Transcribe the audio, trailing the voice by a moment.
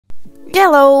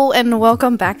Hello and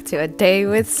welcome back to A Day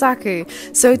with Saku.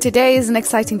 So today is an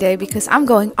exciting day because I'm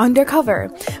going undercover.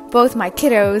 Both my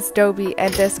kiddos, Dobie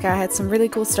and Deska, had some really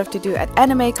cool stuff to do at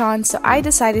AnimeCon, so I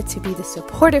decided to be the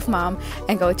supportive mom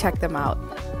and go check them out.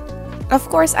 Of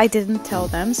course, I didn't tell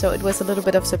them, so it was a little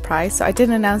bit of a surprise, so I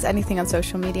didn't announce anything on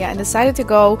social media and decided to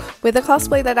go with a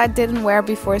cosplay that I didn't wear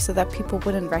before so that people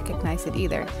wouldn't recognize it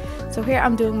either. So here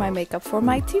I'm doing my makeup for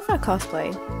my Tifa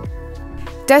cosplay.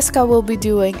 Deska will be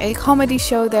doing a comedy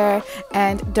show there,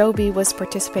 and Dobie was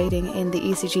participating in the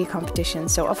ECG competition,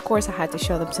 so of course I had to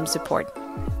show them some support.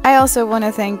 I also want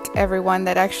to thank everyone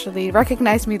that actually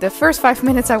recognized me the first 5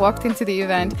 minutes I walked into the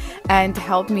event and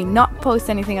helped me not post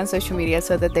anything on social media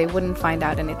so that they wouldn't find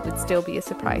out and it would still be a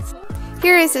surprise.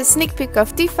 Here is a sneak peek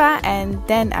of Tifa, and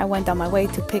then I went on my way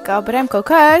to pick up Remco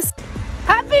cause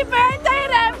happy birthday,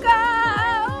 Remco!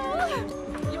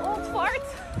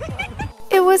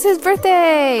 It was his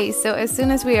birthday! So as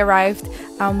soon as we arrived,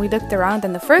 we looked around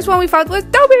and the first one we found was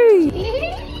Dobie!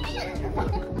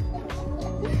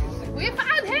 We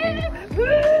found him!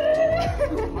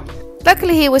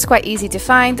 Luckily he was quite easy to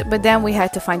find, but then we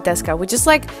had to find Deska, which is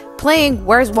like playing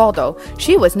Where's Waldo.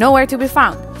 She was nowhere to be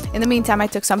found. In the meantime, I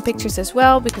took some pictures as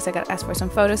well because I got asked for some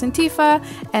photos in Tifa,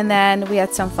 and then we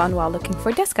had some fun while looking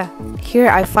for Deska. Here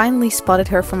I finally spotted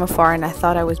her from afar and I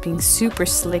thought I was being super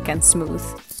slick and smooth.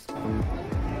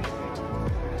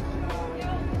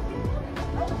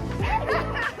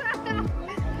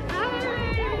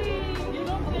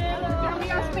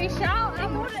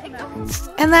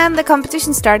 And then the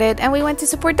competition started and we went to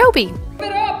support Dobie. Give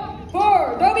it up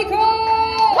for Dobie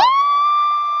Cole!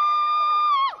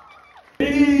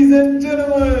 Ladies and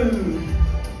gentlemen,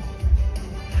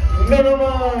 never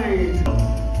mind.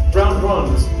 Round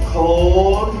one is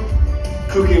called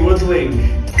Cooking with Link.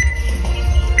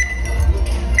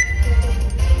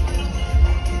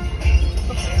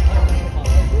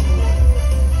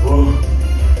 Whoa,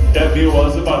 that view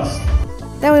was a bust.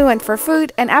 Then we went for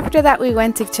food, and after that we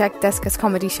went to check Deska's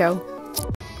comedy show.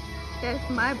 That's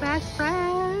my best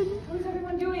friend. How's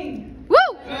everyone doing? Woo!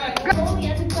 Only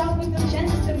at the top with the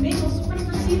chances to make us for the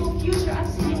foreseeable future. I'm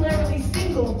singularly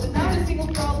single, but not a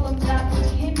single problem that would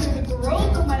hinder the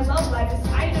growth of my love life is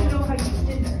I don't know how to use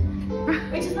Tinder.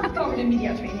 Which is not covered in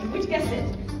media training, which guess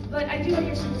it. But I do know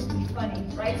you're supposed to be funny,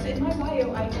 right? So in my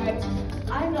bio I typed,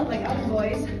 I'm not like other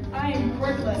boys, I am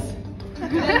quirkless.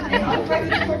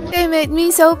 They made me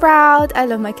so proud. I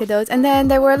love my kiddos. And then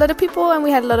there were a lot of people and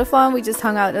we had a lot of fun. We just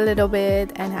hung out a little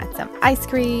bit and had some ice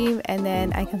cream, and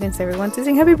then I convinced everyone to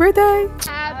sing happy birthday.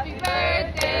 Happy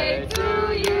birthday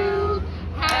to you.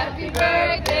 Happy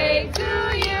birthday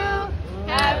to you.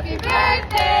 Happy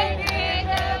birthday,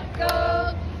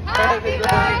 Remco. Happy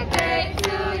birthday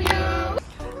to you.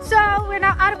 So we're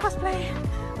now out of cosplay.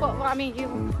 Well, I mean, you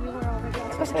were already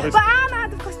out of cosplay, but I'm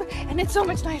out of cosplay, and it's so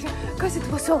much nicer because it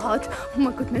was so hot. Oh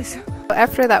my goodness.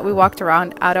 After that, we walked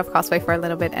around out of cosplay for a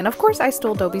little bit, and of course, I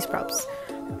stole Dobie's props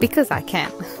because I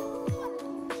can.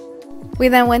 We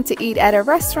then went to eat at a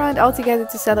restaurant all together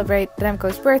to celebrate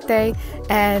Remco's birthday,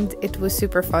 and it was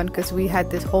super fun because we had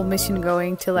this whole mission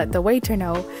going to let the waiter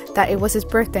know that it was his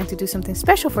birthday and to do something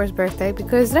special for his birthday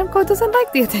because Remco doesn't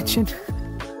like the attention.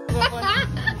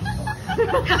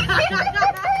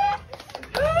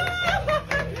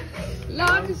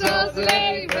 Lang zal ze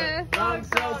leven,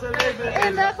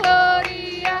 in de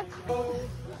gloria.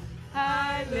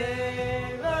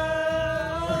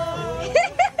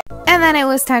 And then it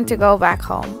was time to go back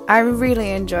home. I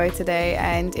really enjoyed today,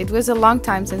 and it was a long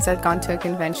time since I'd gone to a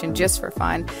convention just for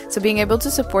fun. So being able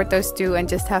to support those two and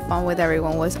just have fun with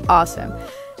everyone was awesome.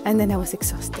 And then I was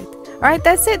exhausted. Alright,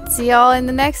 that's it. See y'all in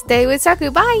the next Day with Saku.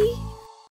 Bye!